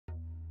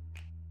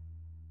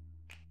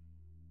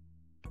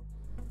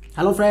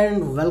Hello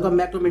friend, welcome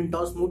back to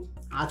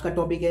mintoss.mood। आज का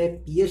topic है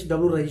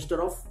PSW register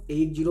of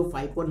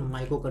 8051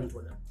 micro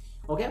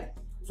controller. Okay,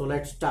 so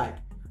let's start.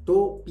 तो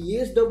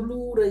PSW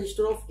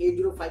register of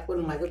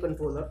 8051 micro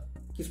controller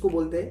किसको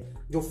बोलते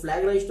हैं? जो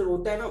फ्लैग रजिस्टर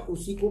होता है ना,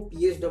 उसी को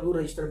PSW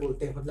रजिस्टर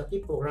बोलते हैं, मतलब कि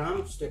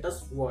प्रोग्राम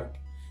स्टेटस वर्ड।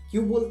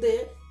 क्यों बोलते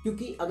हैं?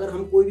 क्योंकि अगर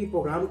हम कोई भी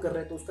प्रोग्राम कर रहे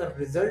हैं तो उसका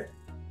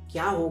रिजल्ट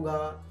क्या होगा,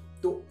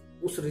 तो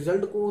उस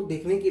रिजल्ट को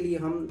देखने के लिए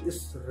हम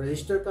इस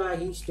रजिस्टर का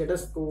ही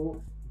स्टेटस को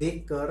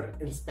देखकर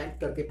इंस्पेक्ट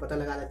करके पता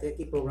लगा लेते हैं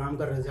कि प्रोग्राम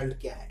का रिजल्ट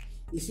क्या है।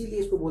 इसीलिए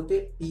इसको बोलते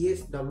हैं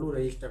PSW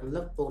रजिस्टर,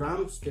 मतलब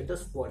प्रोग्राम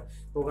स्टेटस वर्ड।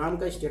 प्रोग्राम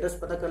का स्टेटस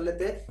पता कर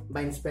लेते हैं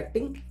बाय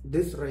इंस्पेक्टिंग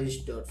दिस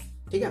रजिस्टर्स।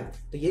 ठीक है,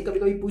 तो ये कभी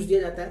कभी पूछ दिया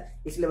जाता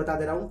है, इसलिए बता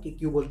दे रहा हूँ कि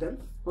क्यों बोलते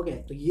हैं। ओके,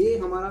 तो ये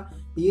हमारा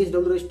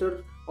PSW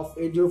रजिस्टर ऑफ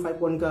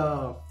 8051 का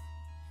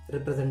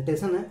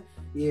रिप्रेजेंटेशन है।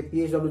 ये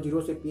PSW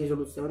 0 से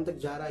PSW 7 तक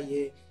जा रहा है।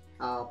 ये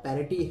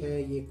पैरिटी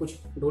है, ये कुछ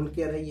डोंट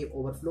केयर है, ये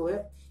ओवरफ्लो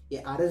है।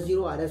 ये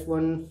RS0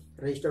 RS1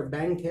 रजिस्टर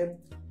बैंक है।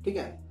 ठीक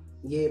है,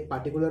 ये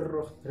पार्टिकुलर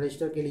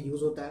रजिस्टर के लिए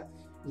यूज होता है।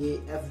 ये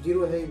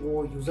F0 है,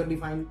 वो यूजर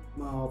डिफाइंड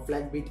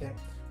फ्लैग बिट है।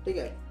 ठीक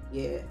है,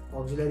 ये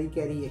ऑक्सिलरी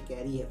कैरी, ये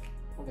कैरी है।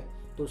 ओके,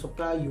 तो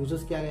सबका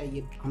यूजेस क्या है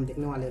ये हम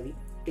देखने वाले हैं अभी।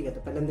 ठीक है,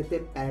 तो पहले हम देखते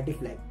हैं पैरिटी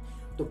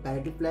फ्लैग। तो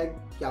पैरिटी फ्लैग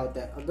क्या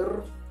होता है?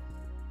 अगर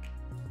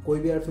कोई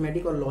भी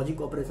अरिथमेटिक और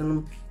लॉजिक ऑपरेशन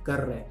हम कर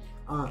रहे हैं,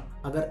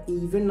 अगर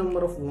इवन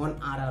नंबर ऑफ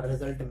 1 आ रहा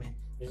रिजल्ट में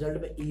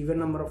इवन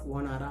नंबर ऑफ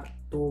 1 आ रहा,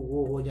 तो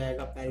वो हो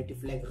जाएगा पैरिटी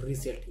फ्लैग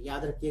रीसेट।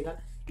 याद रखिएगा,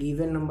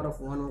 इवन नंबर ऑफ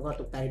 1 होगा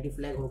तो पैरिटी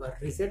फ्लैग होगा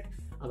रीसेट।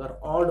 अगर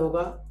ऑड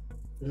होगा,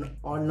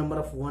 ऑड नंबर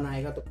ऑफ 1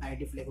 आएगा तो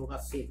पैरिटी फ्लैग होगा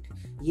सेट।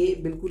 ये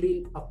बिल्कुल ही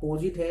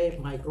अपोजिट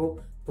है माइक्रो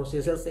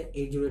प्रोसेसर से,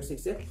 8086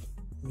 से,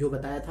 जो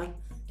बताया था।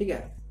 ठीक है,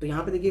 तो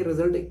यहाँ पे देखिए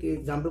रिजल्ट एक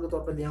एग्जाम्पल के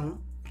तौर पर दिया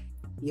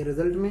हूँ। ये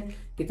रिजल्ट में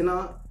कितना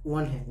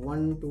 1 है,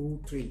 1 2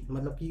 3,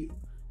 मतलब कि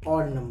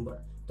ऑड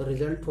नंबर, तो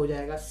रिजल्ट हो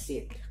जाएगा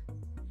सेट।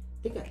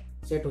 ठीक है,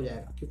 सेट हो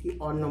जाएगा क्योंकि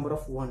ऑड नंबर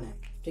ऑफ 1 है।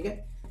 ठीक है,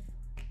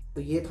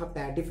 तो ये था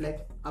पैरिटी फ्लैग।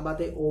 अब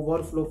आते हैं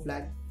ओवरफ्लो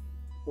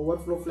फ्लैग।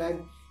 ओवरफ्लो फ्लैग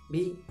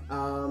भी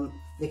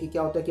देखिए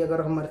क्या होता है कि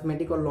अगर हम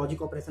अरिथमेटिक और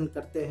लॉजिक ऑपरेशन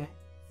करते हैं,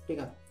 ठीक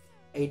है,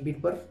 8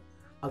 बिट पर,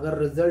 अगर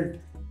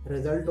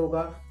रिजल्ट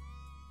होगा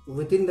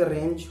with in the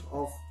range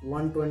of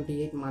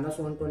 128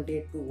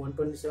 -128 to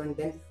 127,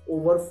 then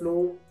overflow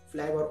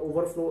flag और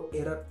ओवरफ्लो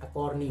एरर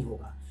अकॉर नहीं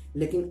होगा।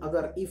 लेकिन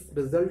अगर इफ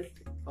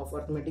रिजल्ट ऑफ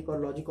अरिथमेटिक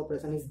और लॉजिक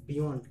ऑपरेशन इज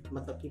बियॉन्ड,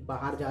 मतलब कि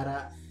बाहर जा रहा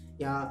है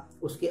या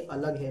उसके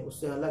अलग है,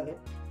 उससे अलग है,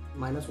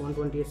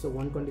 -128 से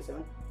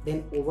 127,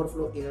 देन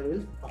ओवरफ्लो एरर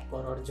विल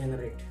अकॉर और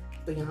जनरेट।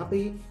 तो यहाँ पे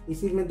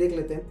इसी में देख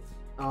लेते हैं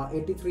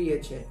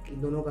 83H है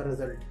इन दोनों का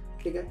रिजल्ट।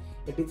 ठीक है,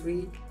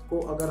 83 को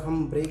अगर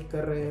हम ब्रेक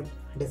कर रहे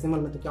हैं डेसिमल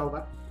में तो क्या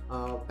होगा?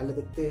 पहले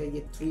देखते हैं, ये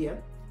 3 है,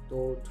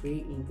 तो 3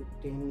 ×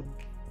 10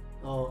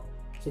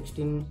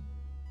 16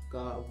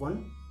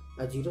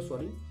 का 0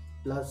 सॉरी,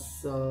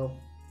 प्लस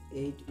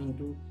 8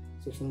 ×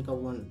 16 का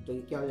 1, तो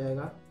ये क्या हो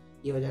जाएगा?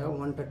 ये हो जाएगा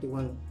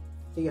 131।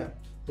 ठीक है,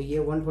 तो ये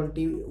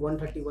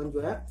 131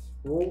 जो है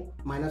वो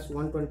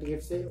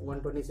 -128 से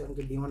 127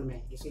 के बियॉन्ड में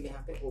है, इसीलिए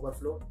यहाँ पे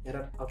ओवरफ्लो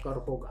एरर अकर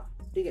होगा।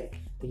 ठीक है,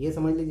 तो ये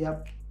समझ लीजिए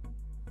आप।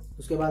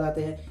 उसके बाद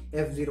आते हैं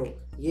F0।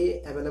 ये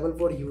available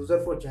for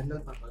user for general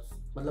purpose,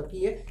 मतलब कि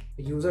ये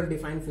यूजर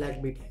डिफाइंड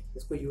फ्लैग बिट है।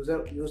 इसको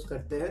यूजर यूज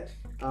करते हैं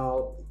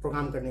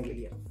प्रोग्राम करने के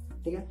लिए।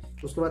 ठीक है,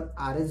 उसके बाद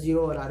RS0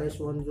 और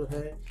RS1 जो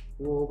है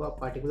वो होगा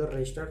पार्टिकुलर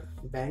रजिस्टर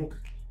बैंक,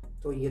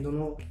 तो ये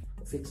दोनों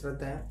फिक्स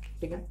रहता है।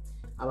 ठीक है,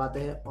 अब आते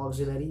हैं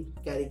ऑक्सिलरी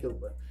कैरी के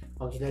ऊपर।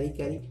 ऑक्सिलरी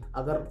कैरी,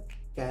 अगर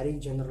कैरी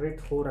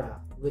जनरेट हो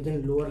रहा विद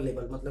इन लोअर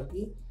लेवल, मतलब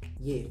कि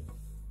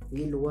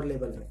ये लोअर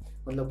लेवल में,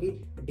 मतलब कि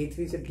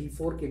D3 से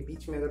D4 के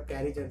बीच में अगर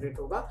कैरी जनरेट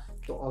होगा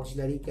तो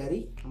ऑक्सिलरी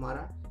कैरी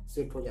हमारा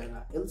सेट हो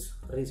जाएगा, एल्स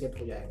रीसेट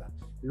हो जाएगा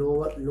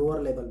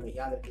लोअर लेवल में।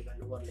 याद रखिएगा,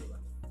 लोअर लेवल।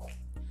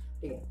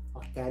 ठीक है,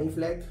 और carry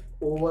flag,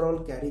 overall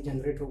carry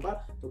generate होगा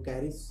तो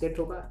कैरी सेट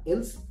होगा,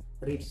 एल्स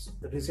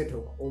रीसेट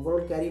होगा।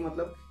 ओवरऑल कैरी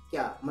मतलब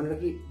क्या? मतलब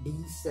कि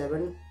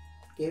D7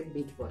 के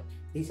बीट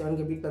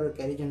पर अगर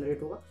कैरी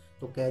जनरेट होगा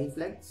तो कैरी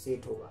फ्लैग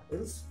सेट होगा,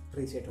 एल्स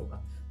रीसेट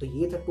होगा। तो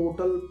ये था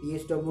total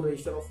PSW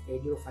register of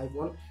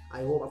 8051।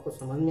 I hope आपको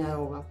समझ में आया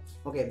होगा।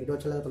 ओके, वीडियो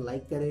अच्छा लगा तो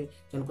लाइक करें,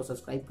 चैनल को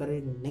सब्सक्राइब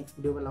करें। नेक्स्ट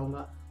वीडियो में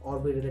लाऊंगा और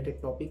भी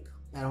related topic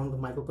around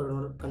micro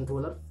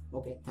controller.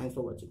 Okay, thanks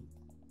for watching.